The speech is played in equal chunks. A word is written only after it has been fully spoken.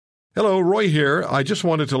Hello, Roy here. I just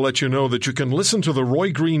wanted to let you know that you can listen to The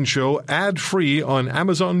Roy Green Show ad-free on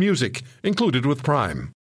Amazon Music, included with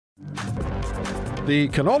Prime. The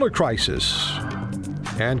canola crisis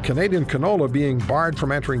and Canadian canola being barred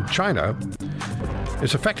from entering China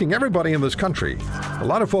is affecting everybody in this country. A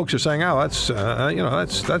lot of folks are saying, that's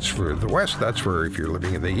for the West. That's for if you're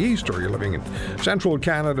living in the East or you're living in central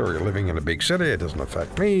Canada or you're living in a big city. It doesn't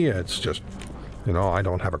affect me. It's just... I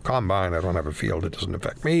don't have a combine, I don't have a field, it doesn't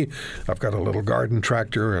affect me. I've got a little garden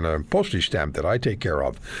tractor and a postage stamp that I take care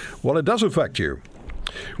of. Well, it does affect you.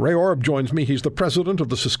 Ray Orb joins me. He's the president of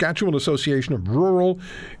the Saskatchewan Association of Rural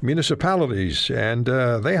Municipalities, and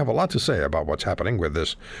they have a lot to say about what's happening with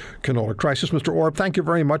this canola crisis. Mr. Orb, thank you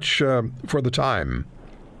very much for the time.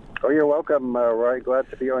 Oh, you're welcome, Roy. Glad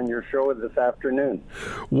to be on your show this afternoon.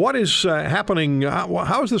 What is happening?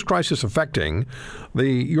 How is this crisis affecting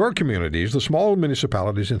your communities, the small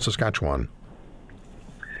municipalities in Saskatchewan?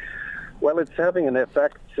 Well, it's having an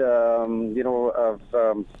effect, of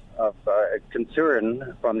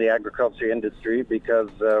concern from the agriculture industry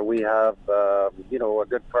because we have, a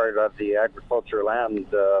good part of the agricultural land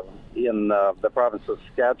in the province of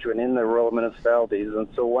Saskatchewan in the rural municipalities, and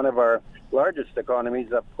so one of our largest economies,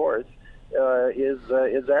 of course,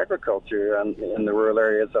 is agriculture in the rural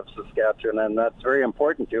areas of Saskatchewan, and that's very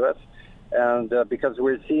important to us. And because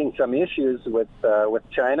we're seeing some issues with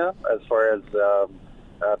China as far as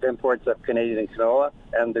imports of Canadian canola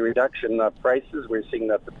and the reduction of prices, we're seeing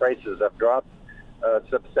that the prices have dropped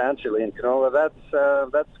substantially in canola.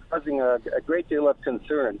 That's causing a great deal of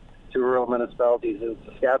concern to rural municipalities in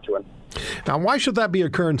Saskatchewan. Now, why should that be a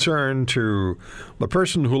concern to the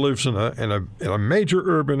person who lives in a major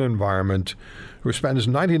urban environment, who spends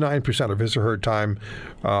 99% of his or her time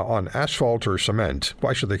on asphalt or cement?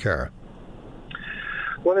 Why should they care?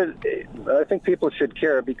 Well, I think people should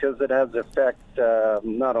care because it has effect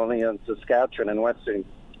not only on Saskatchewan and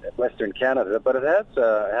Western Canada, but it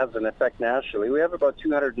has an effect nationally. We have about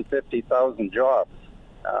 250,000 jobs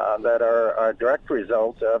that are a direct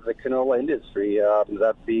result of the canola industry.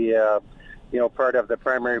 That be part of the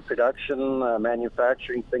primary production,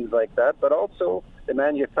 manufacturing, things like that, but also the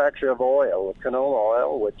manufacture of oil, canola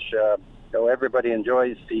oil, which everybody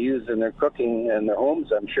enjoys to use in their cooking in their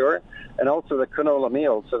homes, I'm sure, and also the canola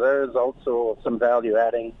meal. So there is also some value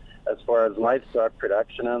adding as far as livestock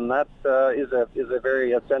production, and that is a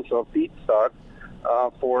very essential feedstock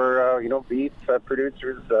for beef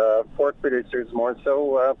producers, pork producers more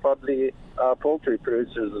so, probably poultry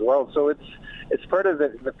producers as well. So it's part of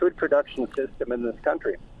the food production system in this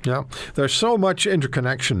country. Yeah, there's so much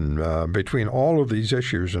interconnection between all of these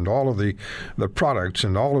issues and all of the products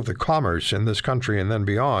and all of the commerce in this country and then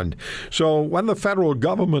beyond. So when the federal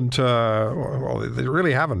government, they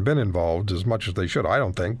really haven't been involved as much as they should, I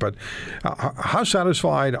don't think, but how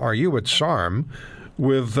satisfied are you at SARM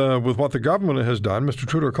with what the government has done? Mr.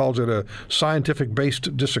 Trudeau calls it a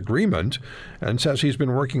scientific-based disagreement and says he's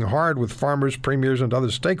been working hard with farmers, premiers, and other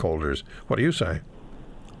stakeholders. What do you say?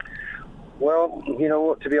 Well,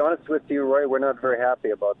 to be honest with you, Roy, we're not very happy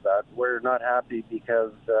about that. We're not happy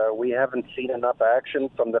because we haven't seen enough action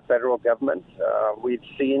from the federal government. We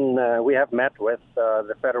have met with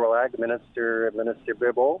the federal ag minister, Minister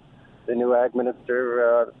Bibeau, the new ag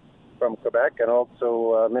minister from Quebec, and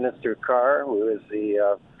also Minister Carr, who is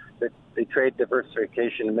the trade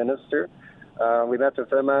diversification minister. We met with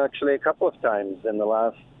them actually a couple of times in the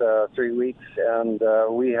last 3 weeks, and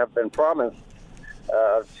we have been promised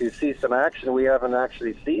to see some action. We haven't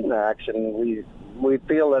actually seen the action. We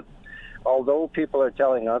feel that although people are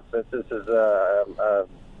telling us that this is a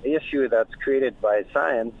issue that's created by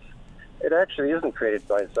science, it actually isn't created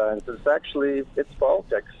by science. It's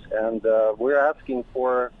politics, and we're asking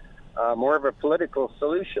for more of a political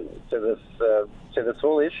solution to this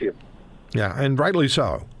whole issue. Yeah, and rightly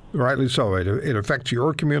so. Rightly so. It affects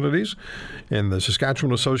your communities in the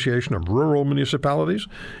Saskatchewan Association of Rural Municipalities.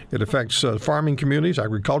 It affects farming communities,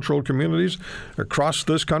 agricultural communities across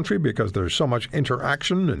this country because there's so much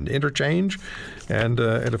interaction and interchange, and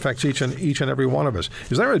it affects each and every one of us.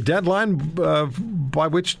 Is there a deadline by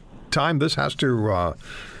which time this has to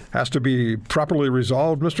be properly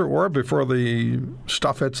resolved, Mr. Orb, before the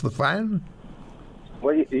stuff hits the fan?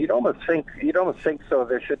 Well, you'd almost think so.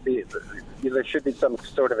 There should be some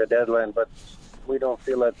sort of a deadline, but we don't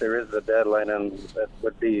feel that there is a deadline, and that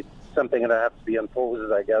would be something that has to be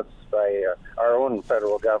imposed, I guess, by our own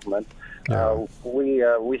federal government. Yeah.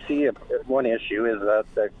 We see one issue is that,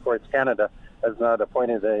 of course, Canada has not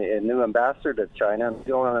appointed a new ambassador to China, and we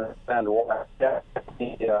don't understand why.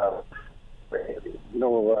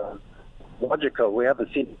 Logical. We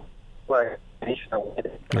haven't seen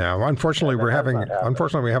Yeah, well, unfortunately, we're having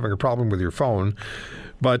a problem with your phone.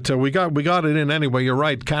 But we got it in anyway. You're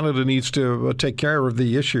right. Canada needs to take care of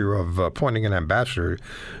the issue of appointing an ambassador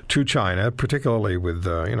to China, particularly with,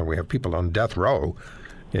 we have people on death row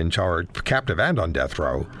in China, captive and on death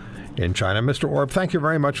row in China. Mr. Orb, thank you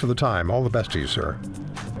very much for the time. All the best to you, sir.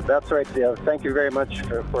 That's right. Thank you very much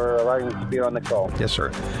for allowing us to be on the call. Yes, sir.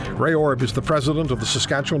 Ray Orb is the president of the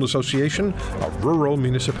Saskatchewan Association of Rural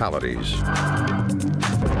Municipalities.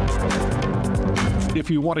 If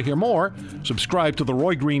you want to hear more, subscribe to The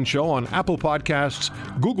Roy Green Show on Apple Podcasts,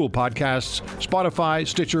 Google Podcasts, Spotify,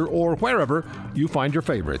 Stitcher, or wherever you find your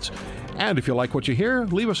favorites. And if you like what you hear,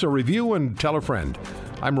 leave us a review and tell a friend.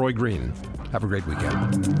 I'm Roy Green. Have a great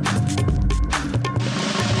weekend.